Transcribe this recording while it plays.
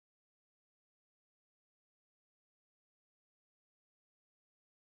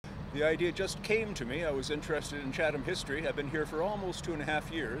The idea just came to me. I was interested in Chatham history. I've been here for almost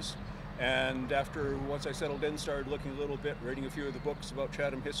 2.5 years. And after, once I settled in, started looking a little bit, reading a few of the books about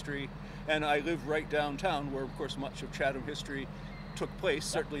Chatham history. And I live right downtown, where, of course, much of Chatham history took place,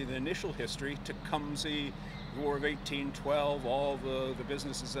 certainly the initial history, Tecumseh, the War of 1812, all the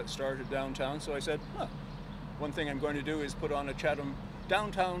businesses that started downtown. So I said, well, one thing I'm going to do is put on a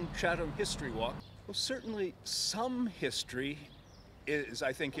downtown Chatham history walk. Well, certainly some history is,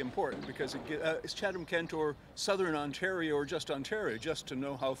 I think, important, because it's Chatham-Kent or Southern Ontario or just Ontario, just to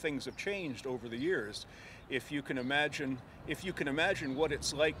know how things have changed over the years. If you can imagine what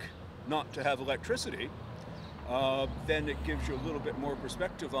it's like not to have electricity, then it gives you a little bit more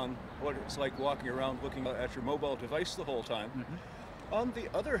perspective on what it's like walking around looking at your mobile device the whole time. Mm-hmm. On the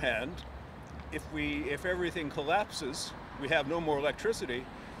other hand, if everything collapses, we have no more electricity,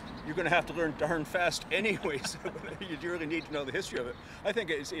 you're going to have to learn darn fast anyway, so you really need to know the history of it. I think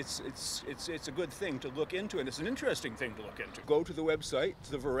it's a good thing to look into, and it's an interesting thing to look into. Go to the website,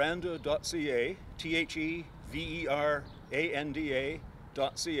 theveranda.ca,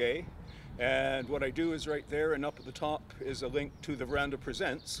 theveranda.ca, and what I do is right there, and up at the top is a link to the Veranda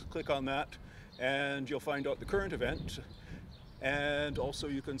Presents. Click on that, and you'll find out the current event. And also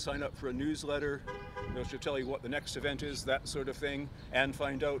you can sign up for a newsletter, which will tell you what the next event is, that sort of thing, and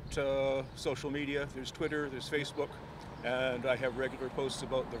find out social media. There's Twitter, there's Facebook, and I have regular posts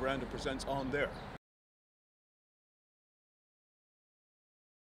about the Veranda Presents on there.